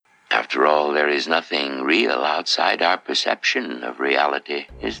After all, there is nothing real outside our perception of reality,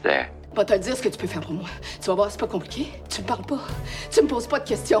 is there? Va te le dire ce que tu peux faire pour moi. Tu vas voir, c'est pas compliqué. Tu me parles pas. Tu me poses pas de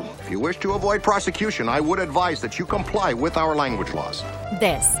questions. If you wish to avoid prosecution, I would advise that you comply with our language laws.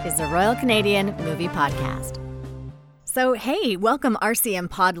 This is the Royal Canadian Movie Podcast. So, hey, welcome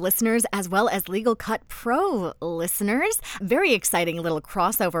RCMPod listeners as well as Legal Cut Pro listeners. Very exciting little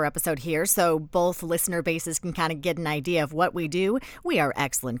crossover episode here, so both listener bases can kind of get an idea of what we do. We are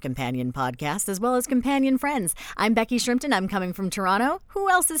excellent companion podcasts as well as companion friends. I'm Becky Shrimpton. I'm coming from Toronto. Who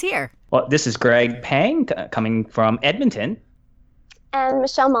else is here? Well, this is Greg Pang coming from Edmonton. And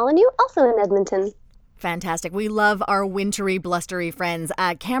Michelle Molineux, also in Edmonton. Fantastic. We love our wintry, blustery friends.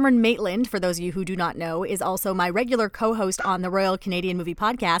 Cameron Maitland, for those of you who do not know, is also my regular co-host on the Royal Canadian Movie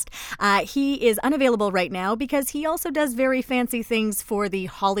Podcast. He is unavailable right now because he also does very fancy things for the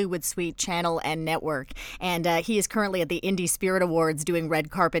Hollywood Suite channel and network. And he is currently at the Indie Spirit Awards doing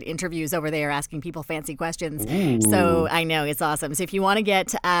red carpet interviews over there, asking people fancy questions. Ooh. So I know, it's awesome. So if you want to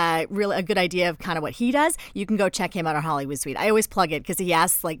get a good idea of kind of what he does, you can go check him out on Hollywood Suite. I always plug it because he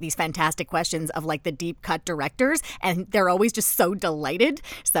asks like these fantastic questions of like the deep cut directors, and they're always just so delighted.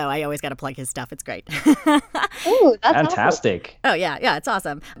 So I always got to plug his stuff. It's great. Ooh, that's fantastic. Awesome. Oh yeah, it's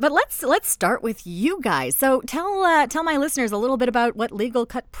awesome. But let's start with you guys. So tell my listeners a little bit about what Legal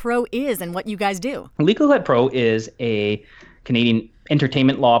Cut Pro is and what you guys do. Legal Cut Pro is a Canadian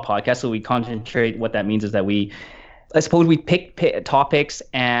entertainment law podcast. So we concentrate. What that means is that we pick topics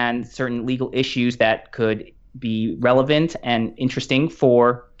and certain legal issues that could be relevant and interesting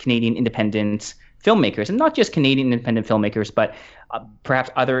for Canadian independent filmmakers, and not just Canadian independent filmmakers, but perhaps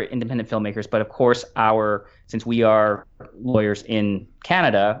other independent filmmakers. But of course, since we are lawyers in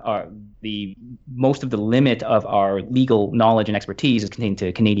Canada, most of the limit of our legal knowledge and expertise is contained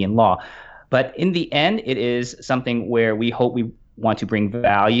to Canadian law. But in the end, it is something where we want to bring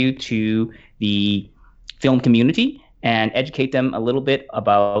value to the film community and educate them a little bit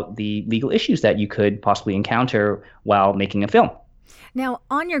about the legal issues that you could possibly encounter while making a film. Now,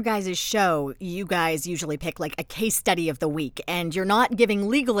 on your guys' show, you guys usually pick like a case study of the week, and you're not giving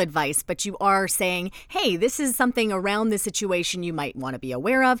legal advice, but you are saying, hey, this is something around this situation you might want to be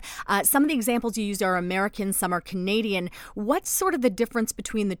aware of. Some of the examples you used are American, some are Canadian. What's sort of the difference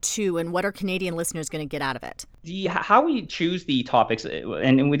between the two, and what are Canadian listeners going to get out of it? How we choose the topics,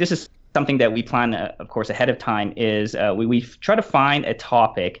 and this is something that we plan, of course, ahead of time, is we try to find a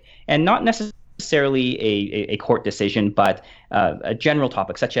topic, and not necessarily a court decision, but a general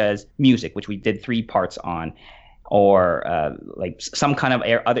topic such as music, which we did 3 parts on, or like some kind of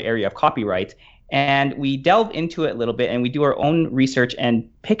other area of copyright. And we delve into it a little bit, and we do our own research and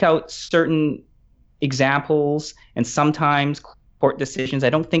pick out certain examples and sometimes court decisions. I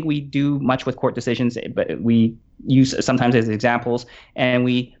don't think we do much with court decisions, but we use sometimes as examples, and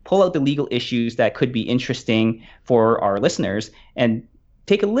we pull out the legal issues that could be interesting for our listeners and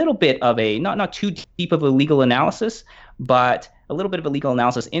take a little bit of a, not too deep of a legal analysis, but a little bit of a legal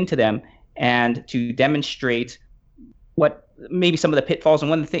analysis into them, and to demonstrate what maybe some of the pitfalls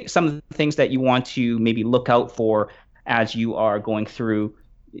and some of the things that you want to maybe look out for as you are going through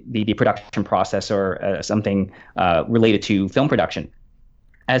the production process or something related to film production.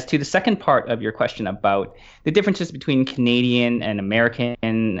 As to the second part of your question about the differences between Canadian and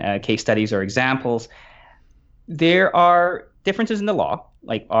American case studies or examples, there are differences in the law.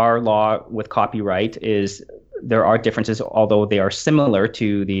 Like our law with copyright there are differences, although they are similar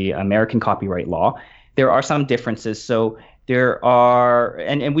to the American copyright law. There are some differences. So there are,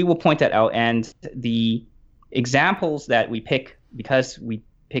 and we will point that out. And the examples that we pick, because we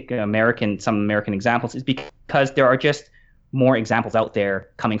pick some American examples, is because there are just more examples out there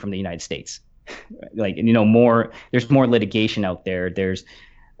coming from the United States. Like, there's more litigation out there. There's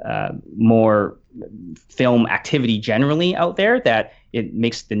more film activity generally out there, that it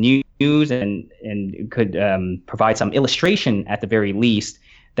makes the news and could provide some illustration at the very least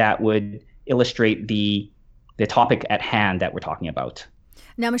that would illustrate the topic at hand that we're talking about.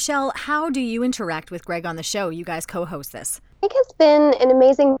 Now, Michelle, how do you interact with Greg on the show? You guys co-host this. Greg has been an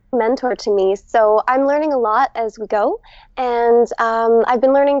amazing mentor to me, so I'm learning a lot as we go, and I've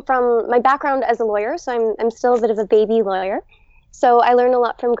been learning from my background as a lawyer, so I'm still a bit of a baby lawyer. So I learn a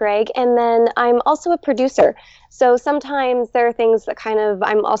lot from Greg, and then I'm also a producer. So sometimes there are things that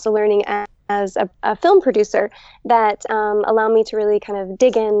I'm also learning as a film producer that allow me to really kind of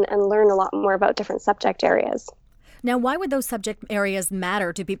dig in and learn a lot more about different subject areas. Now, why would those subject areas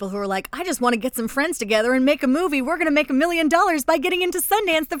matter to people who are like, I just want to get some friends together and make a movie. We're going to make $1 million by getting into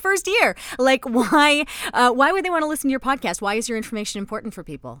Sundance the first year. Like, why would they want to listen to your podcast? Why is your information important for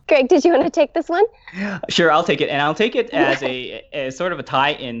people? Greg, did you want to take this one? Sure, I'll take it. And I'll take it as a sort of a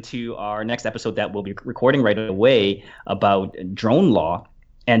tie into our next episode that we'll be recording right away about drone law.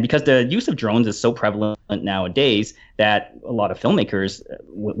 And because the use of drones is so prevalent nowadays that a lot of filmmakers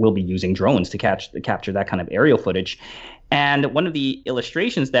will be using drones to capture that kind of aerial footage. And one of the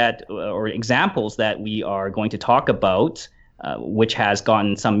illustrations or examples that we are going to talk about, which has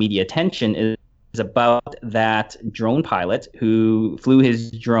gotten some media attention, is about that drone pilot who flew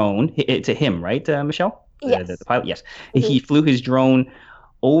his drone to him, right, Michelle? Yes. The pilot, yes. Mm-hmm. He flew his drone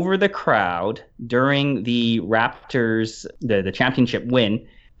over the crowd during the Raptors, the championship win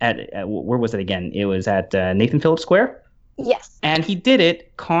at where was it again? It was at Nathan Phillips Square. Yes. And he did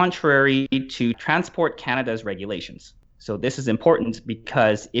it contrary to Transport Canada's regulations. So this is important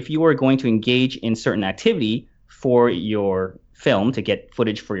because if you are going to engage in certain activity for your film, to get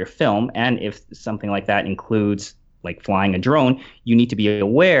footage for your film, and if something like that includes like flying a drone, you need to be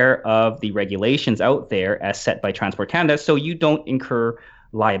aware of the regulations out there as set by Transport Canada so you don't incur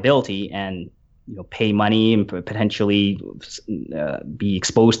liability and pay money and potentially be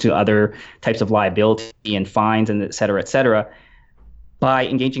exposed to other types of liability and fines and et cetera, by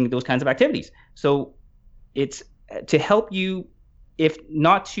engaging in those kinds of activities. So it's to help you, if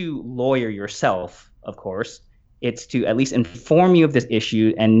not to lawyer yourself, of course, it's to at least inform you of this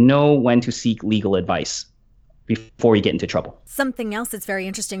issue and know when to seek legal advice before you get into trouble. Something else that's very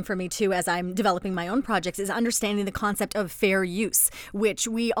interesting for me, too, as I'm developing my own projects is understanding the concept of fair use, which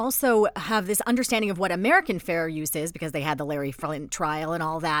we also have this understanding of what American fair use is because they had the Larry Flint trial and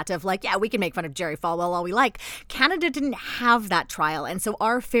all that of like, yeah, we can make fun of Jerry Falwell all we like. Canada didn't have that trial. And so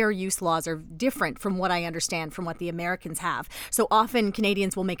our fair use laws are different from what I understand from what the Americans have. So often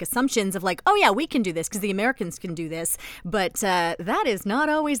Canadians will make assumptions of like, oh, yeah, we can do this because the Americans can do this. But that is not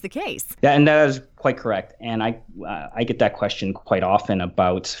always the case. Yeah, and that is quite correct. And I get that question quite often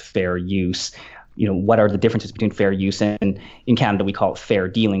about fair use. What are the differences between fair use and in Canada we call it fair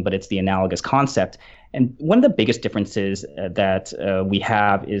dealing, but it's the analogous concept. And one of the biggest differences that we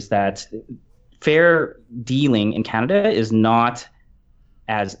have is that fair dealing in Canada has not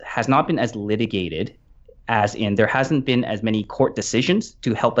been as litigated, as in there hasn't been as many court decisions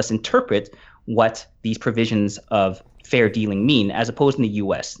to help us interpret what these provisions of fair dealing mean, as opposed in the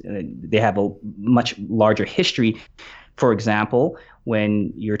U.S. They have a much larger history. For example,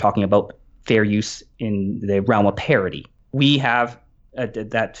 when you're talking about fair use in the realm of parody, we have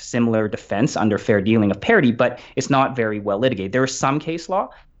that similar defense under fair dealing of parody, but it's not very well litigated. There is some case law,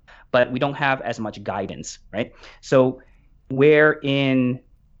 but we don't have as much guidance, right? So where in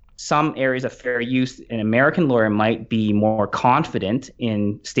some areas of fair use, an American lawyer might be more confident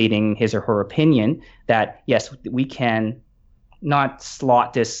in stating his or her opinion that, yes, we can not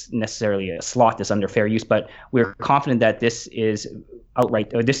slot this under fair use, but we're confident that this is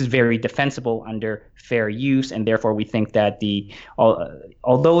this is very defensible under fair use, and therefore we think that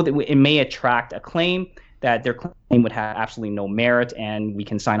although it may attract a claim, that their claim would have absolutely no merit, and we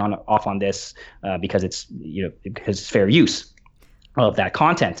can sign off on this because it's fair use of that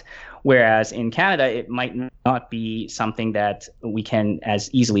content. Whereas in Canada, it might not be something that we can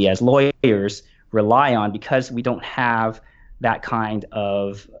as easily as lawyers rely on because we don't have that kind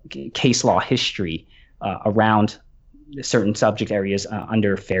of case law history around certain subject areas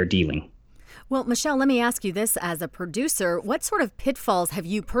under fair dealing. Well, Michelle, let me ask you this as a producer. What sort of pitfalls have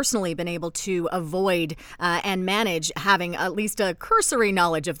you personally been able to avoid and manage having at least a cursory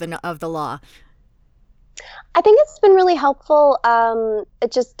knowledge of the law? I think it's been really helpful.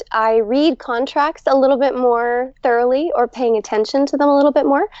 I read contracts a little bit more thoroughly or paying attention to them a little bit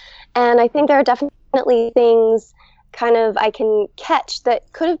more. And I think there are definitely things kind of I can catch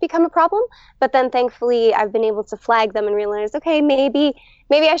that could have become a problem. But then thankfully I've been able to flag them and realize, okay, maybe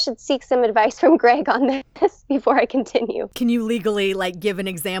I should seek some advice from Greg on this before I continue. Can you legally give an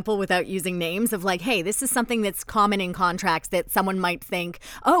example without using names of hey, this is something that's common in contracts that someone might think,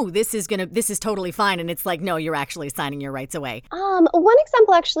 oh, this is totally fine. And it's no, you're actually signing your rights away. One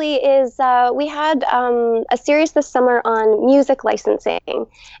example actually is we had a series this summer on music licensing.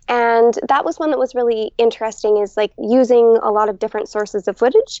 And that was one that was really interesting, is using a lot of different sources of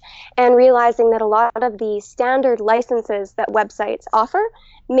footage and realizing that a lot of the standard licenses that websites offer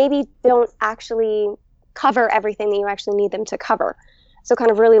maybe don't actually cover everything that you actually need them to cover. So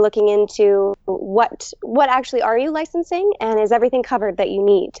kind of really looking into what actually are you licensing, and is everything covered that you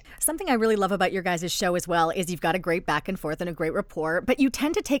need? Something I really love about your guys' show as well is you've got a great back and forth and a great rapport, but you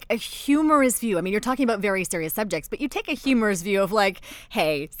tend to take a humorous view. I mean, you're talking about very serious subjects, but you take a humorous view of like,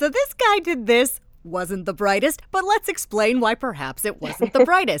 hey, so this guy did this. Wasn't the brightest, but let's explain why perhaps it wasn't the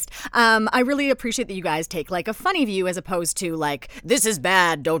brightest. I really appreciate that you guys take like a funny view as opposed to like, this is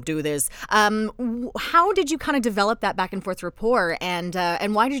bad, don't do this. How did you kind of develop that back and forth rapport, and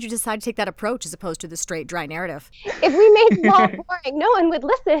why did you decide to take that approach as opposed to the straight, dry narrative? If we made law boring, no one would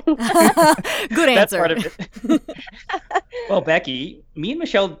listen. Good answer. That's part of it. Well, Becky, me and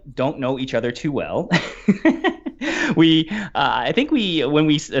Michelle don't know each other too well. I think when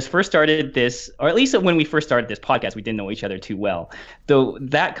we first started this, or at least when we first started this podcast, we didn't know each other too well. Though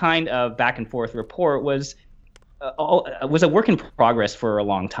that kind of back and forth rapport was a work in progress for a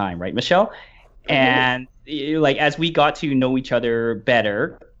long time, right, Michelle? And like as we got to know each other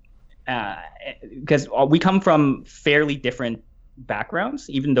better, because we come from fairly different backgrounds,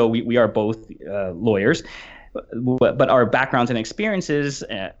 even though we are both lawyers. But our backgrounds and experiences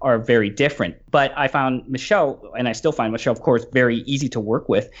are very different. But I found Michelle, and I still find Michelle, of course, very easy to work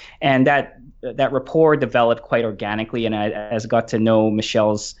with. And that rapport developed quite organically. And as I got to know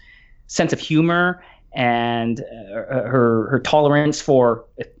Michelle's sense of humor and her tolerance for,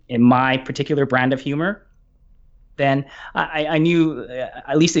 in my particular brand of humor, then I knew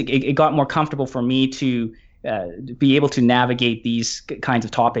at least it got more comfortable for me to be able to navigate these kinds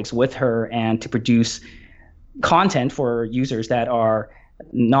of topics with her and to produce content for users that are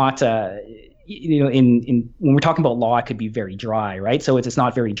not, in when we're talking about law, it could be very dry, right? So it's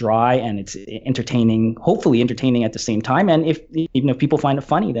not very dry, and it's entertaining, hopefully entertaining at the same time. And even if people find it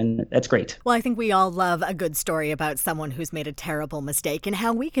funny, then that's great. Well, I think we all love a good story about someone who's made a terrible mistake and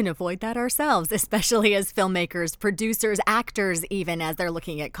how we can avoid that ourselves, especially as filmmakers, producers, actors, even as they're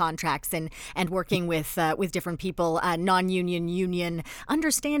looking at contracts and working with different people, non-union, union,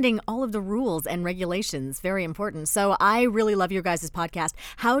 understanding all of the rules and regulations, very important. So I really love your guys' podcast.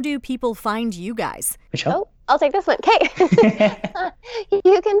 How do people find you guys? Michelle? Oh, I'll take this one. Okay.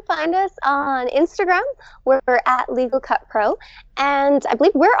 You can find us on Instagram. We're at Legal Cut Pro. And I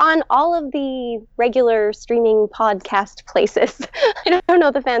believe we're on all of the regular streaming podcast places. I don't know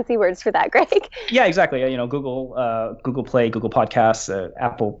the fancy words for that, Greg. Yeah, exactly. Google Play, Google Podcasts,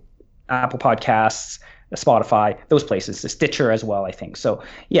 Apple Podcasts, Spotify, those places, Stitcher as well, I think. So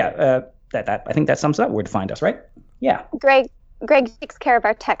yeah, that I think that sums up where to find us, right? Yeah. Greg takes care of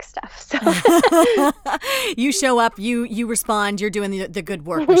our tech stuff. So you show up, you respond, you're doing the good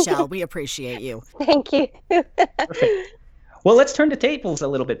work, Michelle. We appreciate you. Thank you. Perfect. Well, let's turn the tables a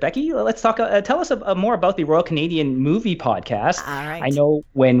little bit, Becky. Let's talk. Tell us more about the Royal Canadian Movie Podcast. All right. I know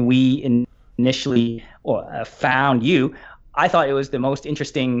when we initially found you, I thought it was the most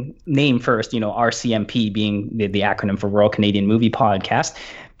interesting name first, RCMP being the acronym for Royal Canadian Movie Podcast.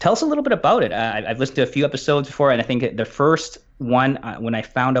 Tell us a little bit about it. I've listened to a few episodes before, and I think the first one when I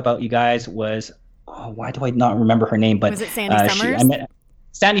found about you guys was, why do I not remember her name? But was it Sandy Summers?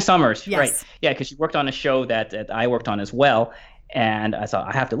 Sandy Summers, yes. Right. Yeah, because she worked on a show that I worked on as well. And I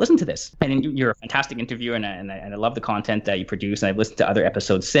thought, I have to listen to this. And you're a fantastic interviewer, and I love the content that you produce, and I've listened to other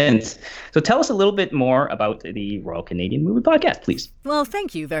episodes since. So tell us a little bit more about the Royal Canadian Movie Podcast, please. Well,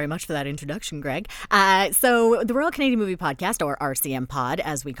 thank you very much for that introduction, Greg. So the Royal Canadian Movie Podcast, or RCMPod,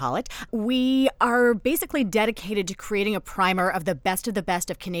 as we call it, we are basically dedicated to creating a primer of the best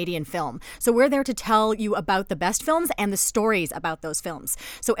of Canadian film. So we're there to tell you about the best films and the stories about those films.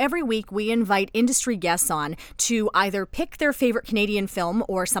 So every week we invite industry guests on to either pick their favorite Canadian film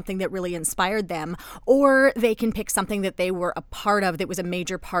or something that really inspired them, or they can pick something that they were a part of that was a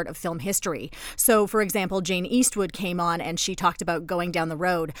major part of film history. So, for example, Jane Eastwood came on and she talked about Going Down the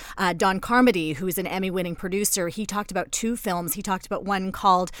Road. Don Carmody, who's an Emmy-winning producer, he talked about two films. He talked about one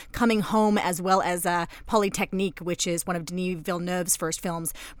called Coming Home, as well as Polytechnique, which is one of Denis Villeneuve's first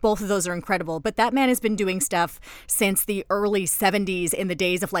films. Both of those are incredible. But that man has been doing stuff since the early 70s, in the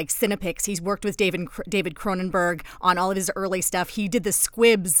days of like Cinepix. He's worked with David Cronenberg on all of his early stuff. He did the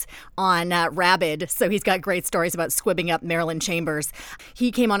squibs on Rabid, so he's got great stories about squibbing up Marilyn Chambers.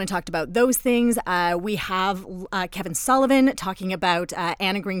 He came on and talked about those things. We have Kevin Sullivan talking about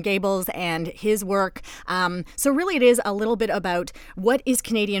Anna Green Gables and his work. So really it is a little bit about what is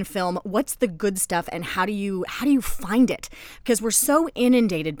Canadian film, what's the good stuff, and how do you find it? Because we're so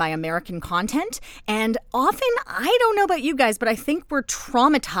inundated by American content, and often, I don't know about you guys, but I think we're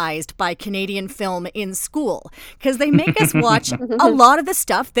traumatized by Canadian film in school, because they make us watch watch a lot of the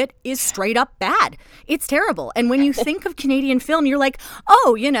stuff that is straight up bad. It's terrible. And when you think of Canadian film, you're like,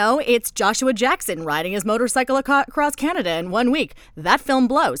 oh, it's Joshua Jackson riding his motorcycle across Canada in 1 week. That film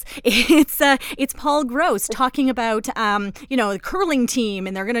blows. It's Paul Gross talking about, the curling team,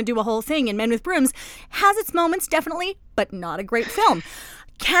 and they're going to do a whole thing, and Men with Brooms has its moments, definitely, but not a great film.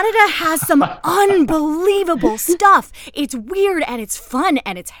 Canada has some unbelievable stuff. It's weird, and it's fun,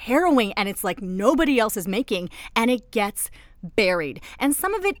 and it's harrowing, and it's like nobody else is making, and it gets buried. And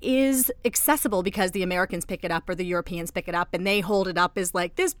some of it is accessible because the Americans pick it up or the Europeans pick it up, and they hold it up as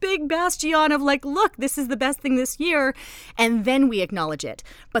like this big bastion of like, look, this is the best thing this year. And then we acknowledge it.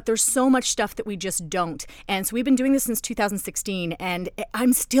 But there's so much stuff that we just don't. And so we've been doing this since 2016, and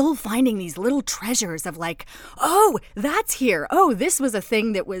I'm still finding these little treasures of like, oh, that's here. Oh, this was a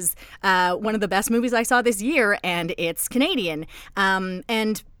thing that was one of the best movies I saw this year, and it's Canadian.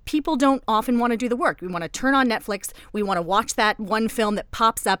 And people don't often want to do the work. We want to turn on Netflix. We want to watch that one film that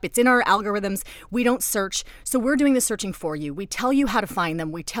pops up. It's in our algorithms. We don't search. So we're doing the searching for you. We tell you how to find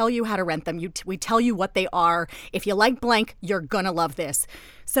them. We tell you how to rent them. We tell you what they are. If you like blank, you're going to love this.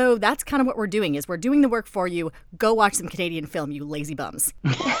 So that's kind of what we're doing, is we're doing the work for you. Go watch some Canadian film, you lazy bums.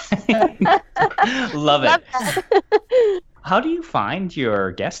 Love it. How do you find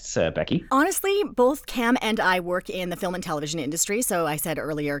your guests, Becky? Honestly, both Cam and I work in the film and television industry. So I said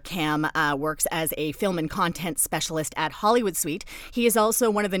earlier, Cam works as a film and content specialist at Hollywood Suite. He is also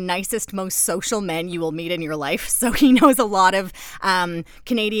one of the nicest, most social men you will meet in your life. So he knows a lot of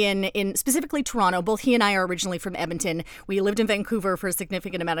Canadian, in specifically Toronto. Both he and I are originally from Edmonton. We lived in Vancouver for a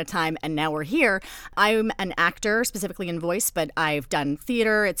significant amount of time, and now we're here. I'm an actor, specifically in voice, but I've done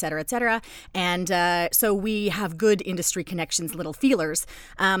theater, et cetera, et cetera. And so we have good industry connections, little feelers.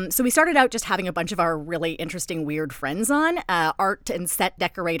 So we started out just having a bunch of our really interesting, weird friends on, art and set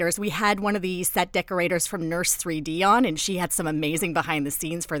decorators. We had one of the set decorators from Nurse 3D on, and she had some amazing behind the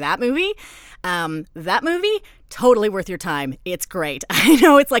scenes for that movie. That movie, totally worth your time. It's great. I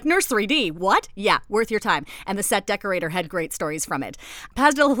know it's like Nurse 3D. What? Yeah, worth your time. And the set decorator had great stories from it.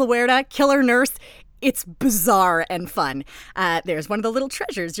 Paz de la Huerta, killer nurse. It's bizarre and fun. There's one of the little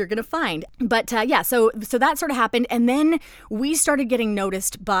treasures you're going to find. But so that sort of happened. And then we started getting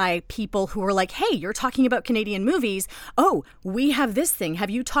noticed by people who were like, hey, you're talking about Canadian movies. Oh, we have this thing.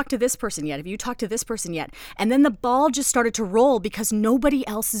 Have you talked to this person yet? Have you talked to this person yet? And then the ball just started to roll because nobody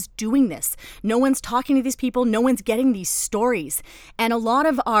else is doing this. No one's talking to these people. No one's getting these stories. And a lot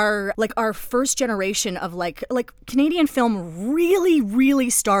of our first generation of like Canadian film really, really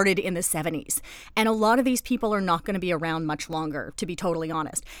started in the 70s. And a lot of these people are not going to be around much longer, to be totally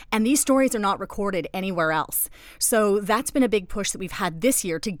honest. And these stories are not recorded anywhere else. So that's been a big push that we've had this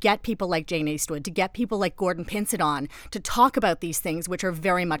year to get people like Jane Eastwood, to get people like Gordon Pinsett on, to talk about these things, which are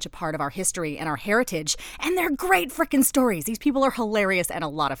very much a part of our history and our heritage. And they're great freaking stories. These people are hilarious and a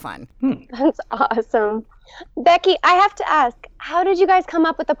lot of fun. That's awesome. Becky, I have to ask, how did you guys come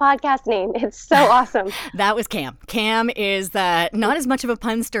up with the podcast name? It's so awesome. That was Cam. Cam is not as much of a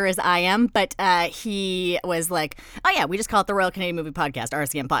punster as I am, but he was like, oh yeah, we just call it the Royal Canadian Movie Podcast,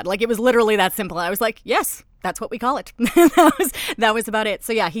 RCMPod. Like, it was literally that simple. I was like, yes, that's what we call it. that was about it.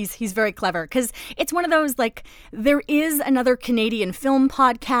 So yeah, he's very clever because it's one of those, like, there is another Canadian film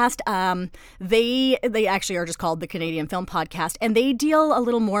podcast. They actually are just called the Canadian Film Podcast, and they deal a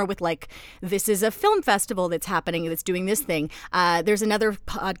little more with like, this is a film festival that's happening that's doing this thing. There's another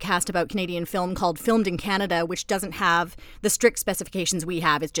podcast about Canadian film called Filmed in Canada, which doesn't have the strict specifications we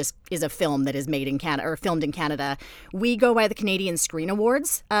have. It just is a film that is made in Canada or filmed in Canada. We go by the Canadian Screen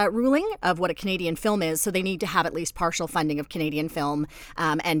Awards ruling of what a Canadian film is, so they need to have at least partial funding of Canadian film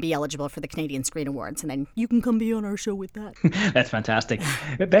and be eligible for the Canadian Screen Awards, and then you can come be on our show with that. That's fantastic.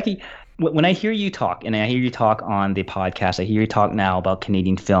 Becky, when I hear you talk, and I hear you talk on the podcast, I hear you talk now about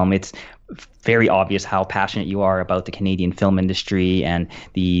Canadian film, it's very obvious how passionate you are about the Canadian film industry and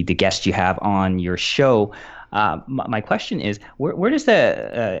the guests you have on your show. My question is, where does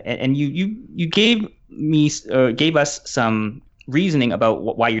and you gave us some reasoning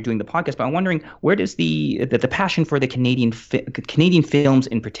about why you're doing the podcast, but I'm wondering, where does the passion for the Canadian films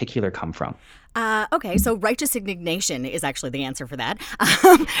in particular come from? Okay, so righteous indignation is actually the answer for that.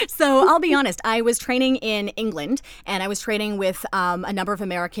 So I'll be honest, I was training in England, and I was training with a number of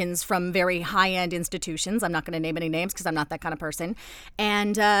Americans from very high-end institutions. I'm not going to name any names because I'm not that kind of person.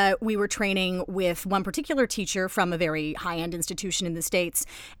 And we were training with one particular teacher from a very high-end institution in the States.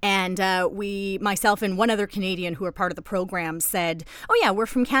 And myself and one other Canadian who were part of the program said, oh yeah, we're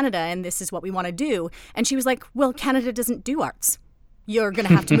from Canada and this is what we want to do. And she was like, well, Canada doesn't do arts. You're going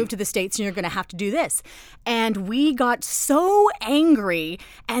to have to move to the States and you're going to have to do this. And we got so angry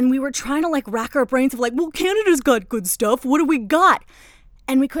and we were trying to like rack our brains of like, well, Canada's got good stuff. What do we got?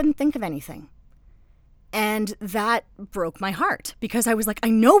 And we couldn't think of anything. And that broke my heart because I was like, I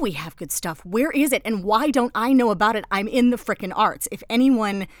know we have good stuff. Where is it? And why don't I know about it? I'm in the frickin' arts. If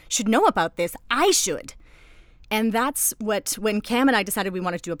anyone should know about this, I should. And that's what, when Cam and I decided we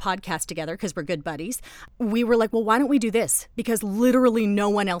wanted to do a podcast together because we're good buddies, we were like, well, why don't we do this? Because literally no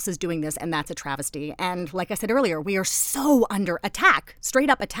one else is doing this, and that's a travesty. And like I said earlier, we are so under attack, straight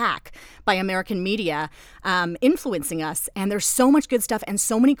up attack by American media influencing us. And there's so much good stuff and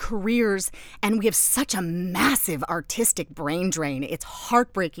so many careers, and we have such a massive artistic brain drain. It's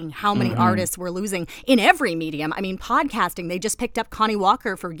heartbreaking how many artists we're losing in every medium. I mean, podcasting, they just picked up Connie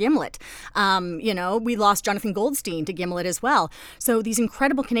Walker for Gimlet. We lost Jonathan Goldstein to Gimlet as well. So these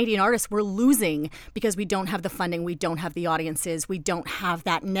incredible Canadian artists we're losing because we don't have the funding, we don't have the audiences, we don't have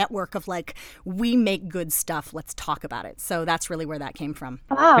that network of like, we make good stuff, let's talk about it. So that's really where that came from.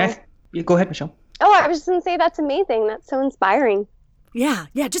 Wow. Okay. Yeah, go ahead, Michelle. Oh, I was just going to say that's amazing. That's so inspiring. Yeah,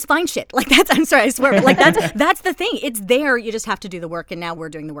 just find shit. Like I'm sorry, I swear, but like that's the thing. It's there, you just have to do the work, and now we're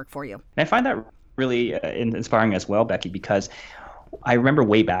doing the work for you. And I find that really inspiring as well, Becky, because I remember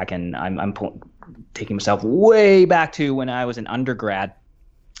way back, and I'm taking myself way back to when I was an undergrad,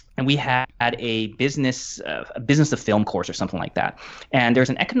 and we had a business of film course or something like that. And there's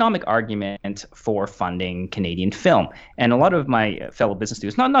an economic argument for funding Canadian film. And a lot of my fellow business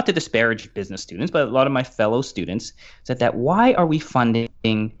students, not to disparage business students, but a lot of my fellow students said that, why are we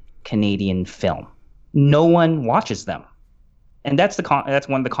funding Canadian film? No one watches them. And that's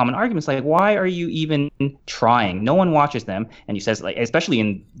one of the common arguments. Like, why are you even trying? No one watches them. And he says, like, especially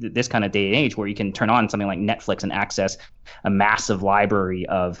in this kind of day and age where you can turn on something like Netflix and access a massive library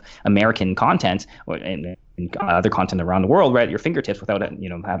of American content and other content around the world right at your fingertips without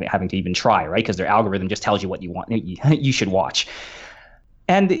having to even try, right? Because their algorithm just tells you what you want, you should watch.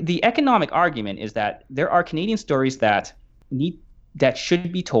 And the economic argument is that there are Canadian stories that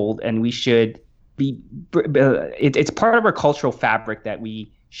should be told, and we should. It's part of our cultural fabric that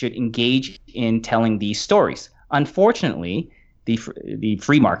we should engage in telling these stories. Unfortunately, the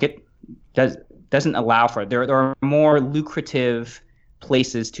free market doesn't allow for it. There are more lucrative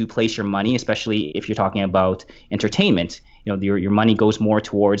places to place your money, especially if you're talking about entertainment. Your money goes more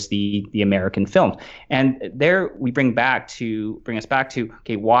towards the American films. And there we bring us back to,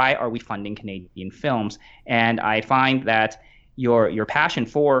 okay, why are we funding Canadian films? And I find that your passion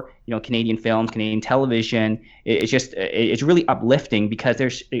for Canadian films, Canadian television, it's really uplifting because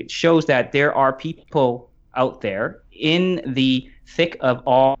it shows that there are people out there in the thick of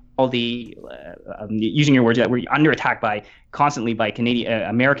all the using your words, that we're under attack constantly by Canadian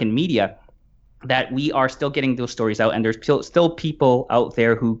American media, that we are still getting those stories out, and there's still people out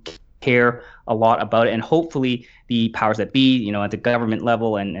there who care a lot about it, and hopefully the powers that be, at the government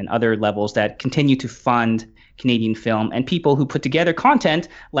level and other levels, that continue to fund Canadian film and people who put together content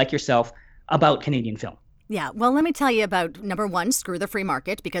like yourself about Canadian film. Yeah, well, let me tell you about, number one, screw the free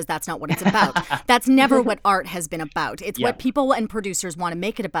market, because that's not what it's about. That's never what art has been about. It's what people and producers want to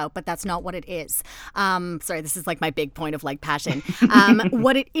make it about, but that's not what it is. Sorry, this is like my big point of like passion.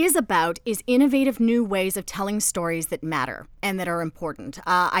 What it is about is innovative new ways of telling stories that matter and that are important.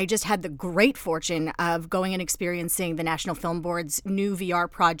 I just had the great fortune of going and experiencing the National Film Board's new VR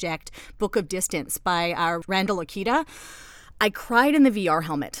project, Book of Distance, by Randall Okita. I cried in the VR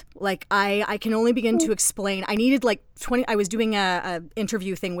helmet. Like, I can only begin to explain. I needed like 20, I was doing a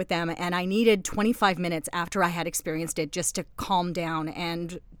interview thing with them, and I needed 25 minutes after I had experienced it just to calm down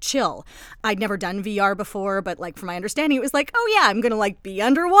and chill. I'd never done VR before, but like from my understanding, it was like, oh yeah, I'm going to like be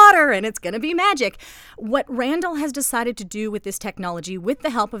underwater and it's going to be magic. What Randall has decided to do with this technology, with the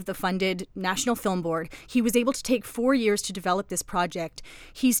help of the funded National Film Board, he was able to take 4 years to develop this project.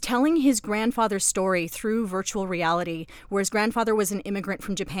 He's telling his grandfather's story through virtual reality, where his grandfather was an immigrant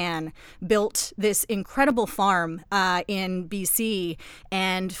from Japan, built this incredible farm in BC,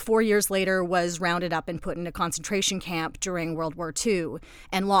 and 4 years later was rounded up and put in a concentration camp during World War II,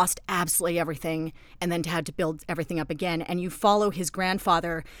 and lost absolutely everything, and then had to build everything up again. And you follow his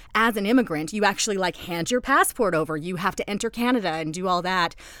grandfather as an immigrant. You actually like hand your passport over. You have to enter Canada and do all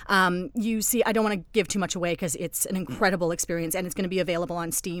that. You see, I don't want to give too much away because it's an incredible experience, and it's going to be available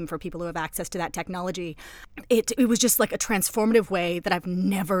on Steam for people who have access to that technology. It was just like a transformative way that I've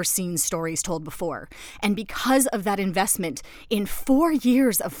never seen stories told before. And because of that investment in 4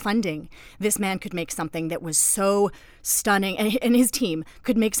 years of funding, this man could make something that was so stunning, and his team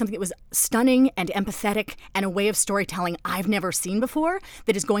could make something that was stunning and empathetic and a way of storytelling I've never seen before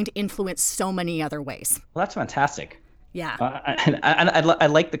that is going to influence so many other ways. Well, that's fantastic. Yeah. I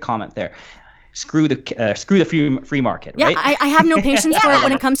like the comment there. Screw the free market, right? Yeah, I have no patience for it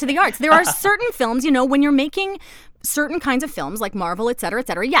when it comes to the arts. There are certain films, when you're making certain kinds of films like Marvel, et cetera,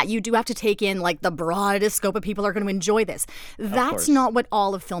 yeah, you do have to take in like the broadest scope of people are going to enjoy this. That's not what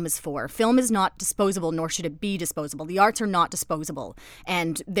all of film is for. Film is not disposable, nor should it be disposable. The arts are not disposable,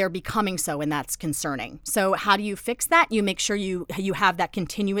 and they're becoming so, and that's concerning. So how do you fix that? You make sure you have that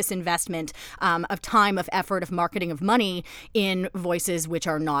continuous investment of time, of effort, of marketing, of money in voices which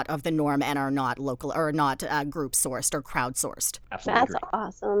are not of the norm and are not local or not group sourced or crowdsourced. Absolutely. That's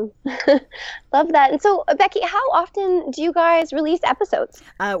awesome. Love that. And so, Becky, how often do you guys release episodes?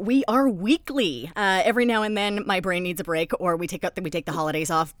 We are weekly. Every now and then my brain needs a break, or we take the holidays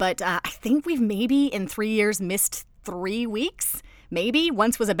off. But I think we've maybe in 3 years missed 3 weeks. Maybe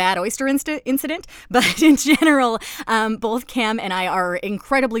once was a bad oyster incident, but in general, both Cam and I are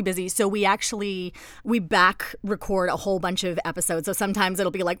incredibly busy. So we back record a whole bunch of episodes. So sometimes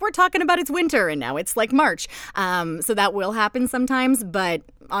it'll be like, we're talking about it's winter and now it's like March. So that will happen sometimes, but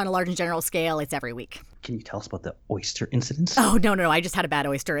on a large and general scale, it's every week. Can you tell us about the oyster incidents? Oh, no. I just had a bad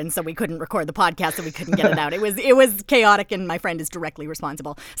oyster, and so we couldn't record the podcast, so we couldn't get it out. It was chaotic, and my friend is directly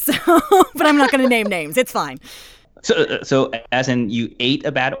responsible. So, but I'm not going to name names. It's fine. So as in you ate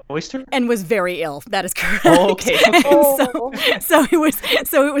a bad oyster and was very ill. That is correct. Oh, okay. So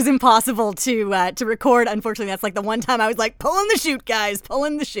it was impossible to record. Unfortunately, that's like the one time I was like, pulling the chute, guys,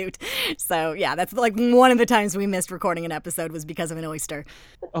 pulling the chute. So yeah, that's like one of the times we missed recording an episode was because of an oyster.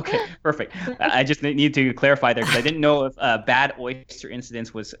 Okay, perfect. I just need to clarify there because I didn't know if bad oyster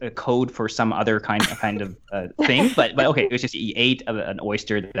incidents was a code for some other kind of thing. But okay, it was just you ate an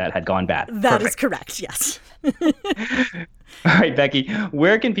oyster that had gone bad. That is correct. Yes. All right, Becky,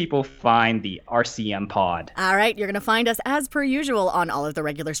 where can people find the RCM Pod? All right, you're going to find us as per usual on all of the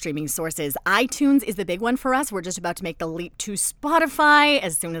regular streaming sources. iTunes is the big one for us. We're just about to make the leap to Spotify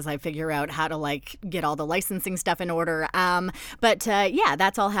as soon as I figure out how to get all the licensing stuff in order. But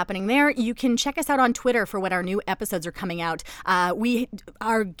that's all happening there. You can check us out on Twitter for when our new episodes are coming out.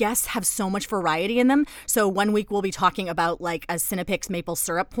 Our guests have so much variety in them. So one week we'll be talking about like a Cinepix maple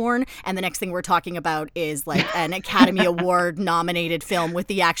syrup porn, and the next thing we're talking about is like an Academy Award nominated film with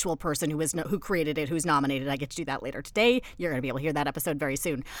the actual person who created it, who's nominated. I get to do that later today. You're going to be able to hear that episode very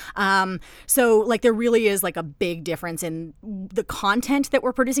soon. So like there really is like a big difference in the content that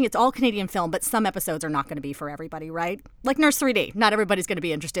we're producing. It's all Canadian film, but some episodes are not going to be for everybody, right? Like Nurse 3D. Not everybody's going to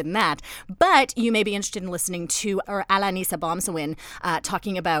be interested in that, but you may be interested in listening to Alanisa Bomsawin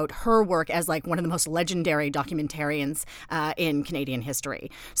talking about her work as like one of the most legendary documentarians in Canadian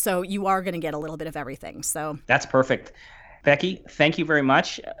history. So you are going to get a little bit of everything. So that's perfect. Becky, thank you very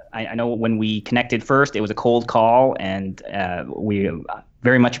much. I know when we connected first, it was a cold call, and we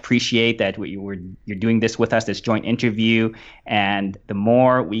very much appreciate that you're doing this with us, this joint interview. And the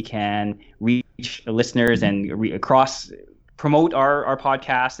more we can reach listeners and promote our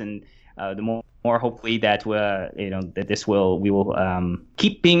podcast, and the more hopefully that we will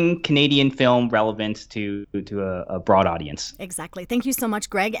keep being Canadian film relevant to a broad audience. Exactly. Thank you so much,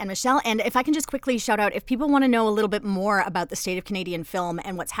 Greg and Michelle. And if I can just quickly shout out, if people want to know a little bit more about the state of Canadian film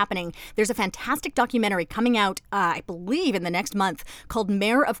and what's happening, there's a fantastic documentary coming out, I believe, in the next month called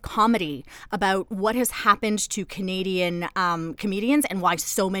Mayor of Comedy, about what has happened to Canadian comedians and why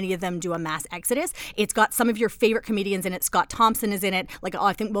so many of them do a mass exodus. It's got some of your favorite comedians in it. Scott Thompson is in it.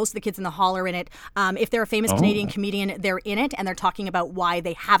 I think most of the kids in the hall are in it. If they're a famous Canadian comedian, they're in it, and they're talking about why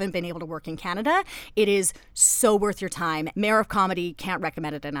they haven't been able to work in Canada. It is so worth your time. Mayor of Comedy, can't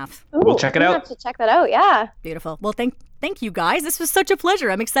recommend it enough. Ooh, we'll check it out. Have to check that out, yeah. Beautiful. Well, thank you guys. This was such a pleasure.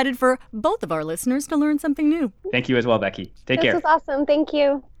 I'm excited for both of our listeners to learn something new. Thank you as well, Becky. Take care. This was awesome. Thank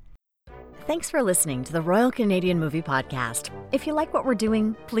you. Thanks for listening to the Royal Canadian Movie Podcast. If you like what we're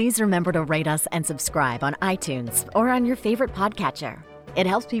doing, please remember to rate us and subscribe on iTunes or on your favorite podcatcher. It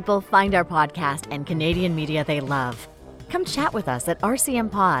helps people find our podcast and Canadian media they love. Come chat with us at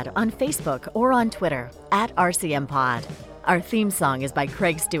RCMPod on Facebook or on Twitter at RCMPod. Our theme song is by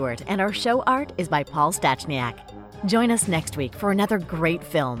Craig Stewart, and our show art is by Paul Stachniak. Join us next week for another great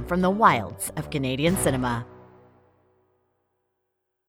film from the wilds of Canadian cinema.